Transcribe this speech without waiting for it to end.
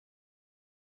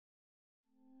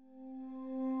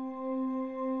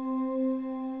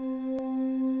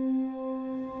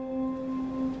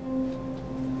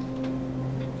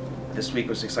This week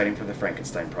was exciting for the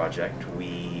Frankenstein project.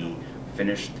 We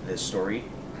finished the story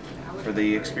for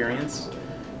the experience,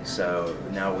 so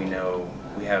now we know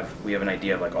we have an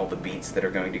idea of like all the beats that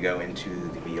are going to go into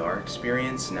the VR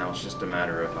experience. Now it's just a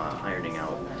matter of ironing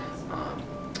out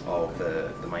all of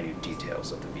the minute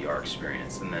details of the VR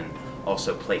experience, and then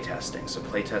also playtesting. So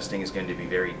playtesting is going to be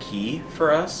very key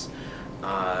for us,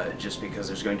 just because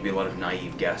there's going to be a lot of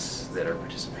naive guests that are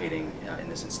participating in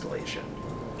this installation.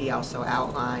 We also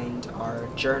outlined our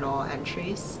journal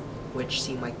entries, which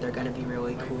seem like they're going to be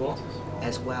really cool,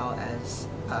 as well as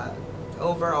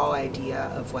overall idea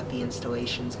of what the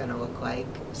installation is going to look like,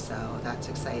 so that's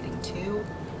exciting too.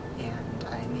 And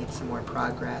I made some more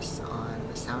progress on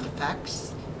the sound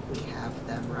effects. We have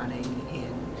them running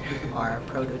in our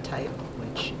prototype,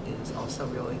 which is also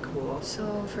really cool.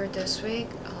 So for this week,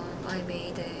 I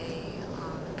made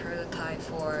a prototype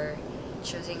for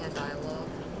choosing a dialogue,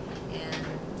 and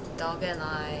Doug and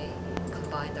I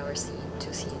combined our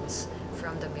two scenes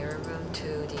from the mirror room to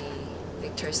the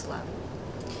Victor's lab.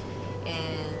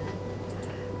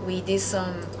 And we did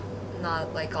some,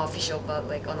 not like official, but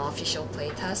like unofficial play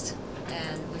test,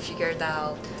 and we figured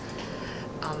out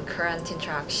current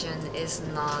interaction is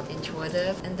not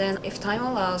intuitive. And then if time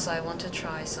allows, I want to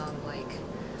try some like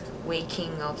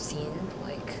waking up scene,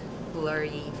 like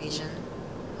blurry vision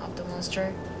of the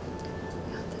monster.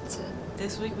 Yeah, that's it.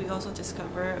 This week we also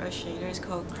discovered a shader. It's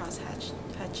called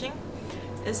cross-hatching.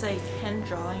 It's a hand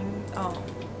drawing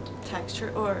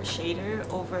texture or shader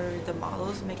over the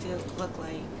models, makes it look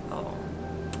like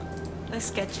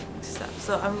sketching stuff.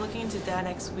 So I'm looking into that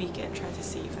next week and try to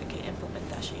see if I can implement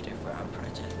that shader for our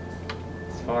project.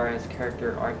 As far as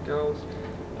character art goes,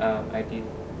 I did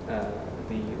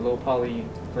the low poly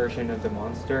version of the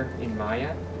monster in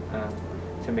Maya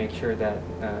to make sure that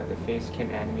the face can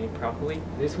animate properly.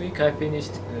 This week I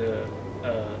finished the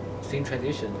scene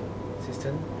transition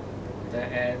system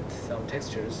that adds some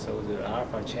textures so the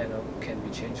alpha channel can be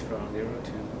changed from 0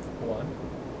 to 1.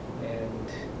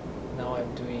 And now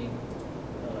I'm doing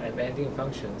I'm adding a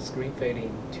function, screen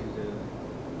fading, to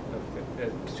the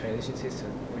transition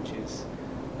system, which is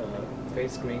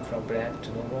fade screen from black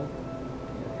to normal,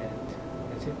 and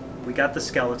that's it. We got the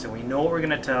skeleton, we know what we're going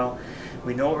to tell,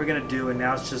 we know what we're going to do, and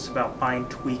now it's just about fine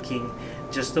tweaking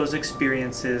just those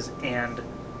experiences and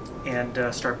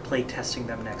start play testing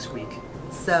them next week.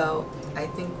 So I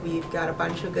think we've got a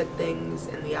bunch of good things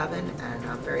in the oven, and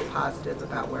I'm very positive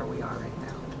about where we are right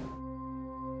now.